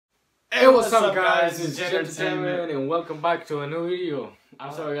Hey, what's up guys? It's Entertainment and welcome back to a new video.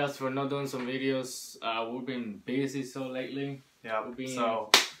 I'm sorry guys for not doing some videos. We've been busy so lately. Yeah, so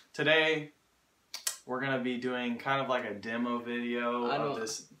today we're gonna be doing kind of like a demo video of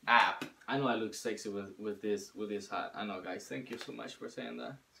this app. I know I look sexy with this hat. I know guys, thank you so much for saying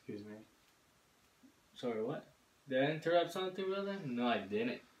that. Excuse me. Sorry, what? Did I interrupt something, brother? No, I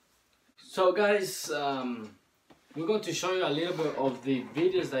didn't. So guys, we're going to show you a little bit of the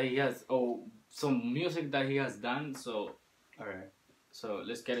videos that he has, or some music that he has done. So, okay. So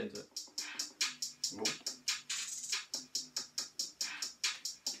let's get into it. Whoop.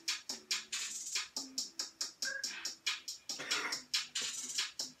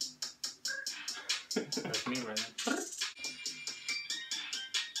 That's me right now.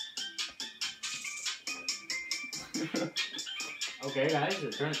 Okay, guys,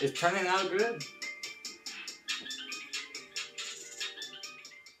 it's turning out good.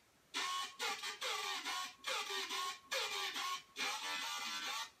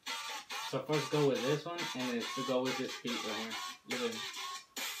 So first go with this one, and then to go with this beat right here.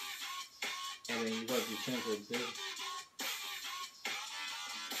 And then you got to change it to this.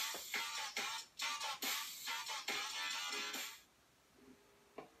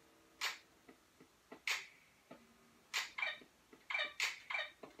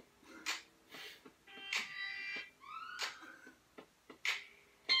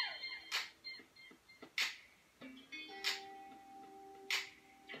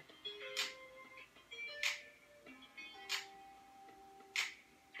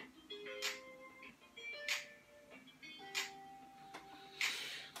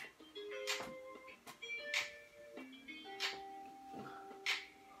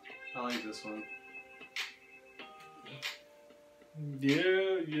 I like this one. Yeah.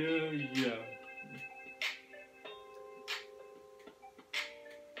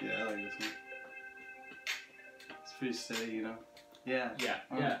 Yeah, I like this one. It's pretty steady, you know? Yeah.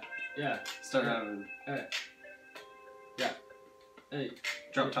 Yeah. Start out with. Hey. Yeah. Hey.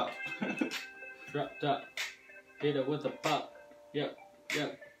 Drop top. Drop top. Hit it with a pop. Yep.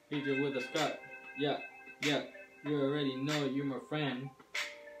 Hit it with a scot. Yeah. You already know you're my friend.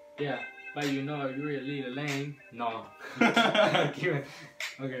 Yeah. But you know you really the lane. No. Okay.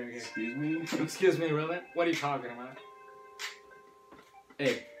 Excuse me? Excuse me, really? What are you talking about?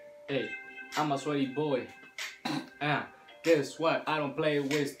 Hey. I'm a sweaty boy. Guess what? I don't play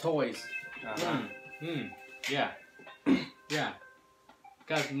with toys. Yeah.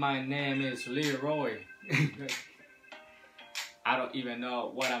 Cause my name is Leroy. I don't even know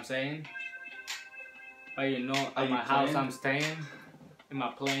what I'm saying. But you know, at my house I'm staying. Am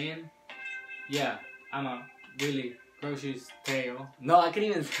I playing? Yeah, I'm a really grocery tail. No, I can't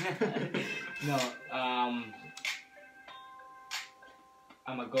even say that. No,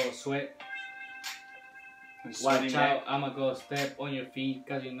 I'ma go sweat. Watch out, I'ma go step on your feet,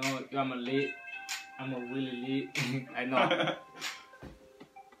 cause you know I'm a lit. I'm a really lit. I know.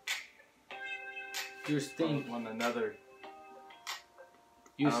 You stink. One another.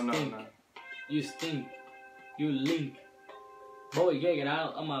 You stink. You stink. You link. Boy, get it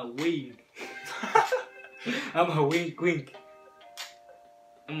out. I'm a wink. I'm a wink.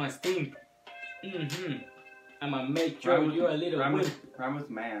 I'm a stink. I'm a make sure you're a little wimp. Rhyme with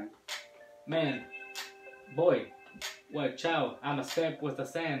man. Man. Boy. Watch out. I'm a step with the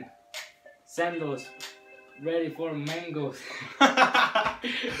sand. Sandals. Ready for mangoes.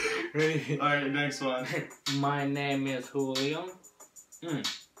 Ready? Alright, next one. My name is Julio. And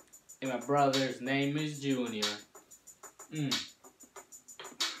my brother's name is Junior.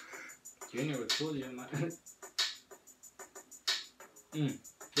 Junior with Julio, man.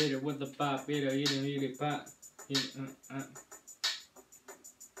 Hit it with the pop, hit it pop.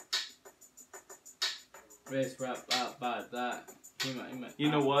 Let's rap about that.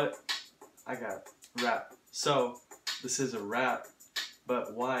 You know what? I got rap. So, this is a rap,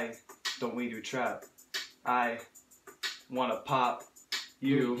 but why don't we do trap? I wanna pop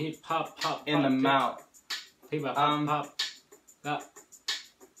you in the mouth. Hip hop.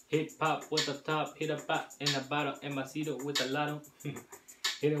 Hip hop with the top, hit a pop in the bottom, and Masito with the lotto.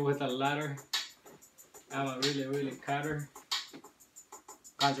 Hit it with a ladder. I'm a really cutter.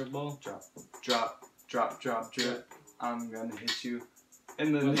 Contra ball. Drop. I'm gonna hit you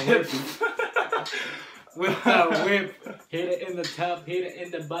in the whip. With a whip. Hit it in the top, hit it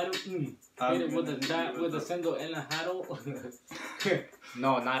in the bottom. Hit it with the top, with a single in the huddle.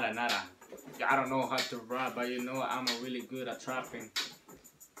 No, nada. I don't know how to rap, but you know I'm really good at trapping.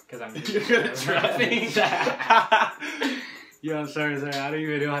 Cause I'm really good at trapping. Yo, I'm sorry. I don't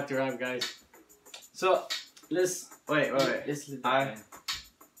even know how to rap, guys. So let's wait. Let's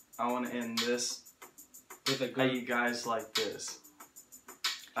I want to end this with a how good. you guys like this.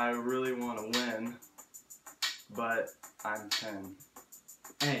 I really want to win, but I'm 10.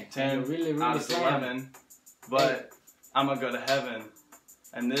 Hey, 10 really out of slam. 11, but I'm gonna go to heaven.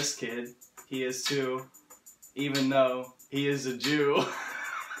 And this kid, he is too, even though he is a Jew.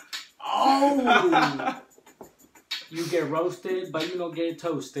 Oh! You get roasted, but you don't get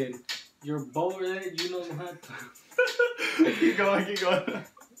toasted. You're bored, you know how to. Keep going, keep going.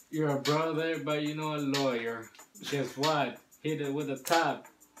 You're a brother, but you know a lawyer. Guess what? Hit it with a top.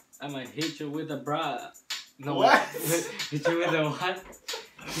 I'ma hit you with a bra. No, what? Hit you with a what?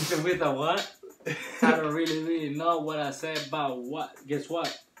 Hit you with a what? I don't really know what I said about what. Guess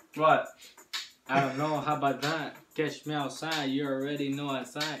what? What? I don't know. How about that? Catch me outside. You already know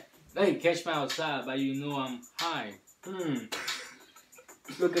outside. Hey, catch me outside, but you know I'm high.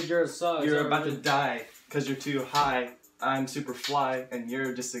 Look at your sauce. You're about to die because you're too high. I'm super fly and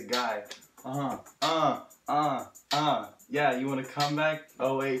you're just a guy. Yeah, you want to come back?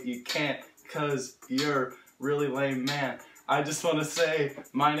 Oh wait, you can't because you're really lame man. I just want to say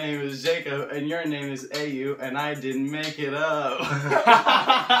my name is Jacob and your name is AU and I didn't make it up.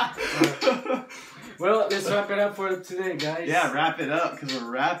 Well, let's wrap it up for today, guys. Yeah, wrap it up because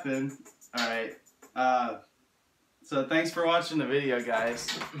we're rapping. Alright. So thanks for watching the video, guys.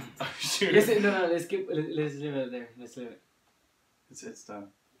 Oh, shoot. Let's leave it there. Let's leave it. It's done.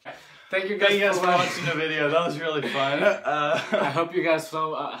 Thank you guys, for watching the video. That was really fun. I hope you guys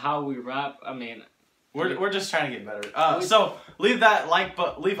saw how we rap. I mean, we're just trying to get better. So leave that like,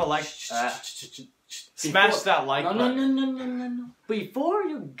 leave a like. Smash that like button. No. Before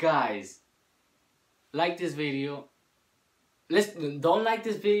you guys like this video, don't like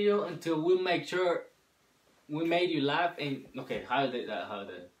this video until we make sure we made you laugh. And okay, how did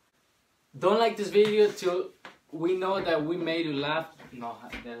that? Don't like this video till we know that we made you laugh. No,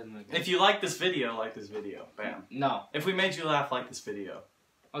 that doesn't make sense. If you like this video, like this video. Bam. No. If we made you laugh, like this video.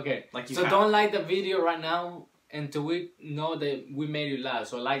 Okay. Like you so don't like the video right now until we know that we made you laugh.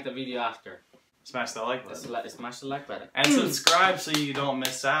 So like the video after. Smash the like button. Smash the like button. And subscribe so you don't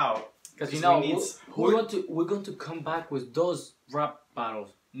miss out. Because you know we're going to come back with those rap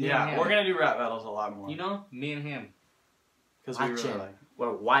battles. Yeah, we're gonna do rap battles a lot more. You know, me and him. Because we really like.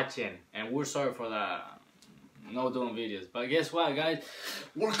 We're watching, and we're sorry for the no doing videos. But guess what, guys?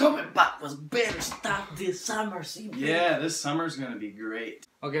 We're coming back with better stuff this summer. See? Yeah, this summer's gonna be great.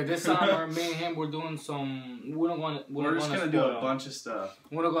 Okay, this summer, me and him, we're doing some. We're just gonna do a bunch of stuff.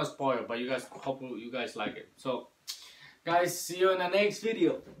 We're not gonna spoil, but you guys hope you guys like it. So, guys, see you in the next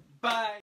video. Bye.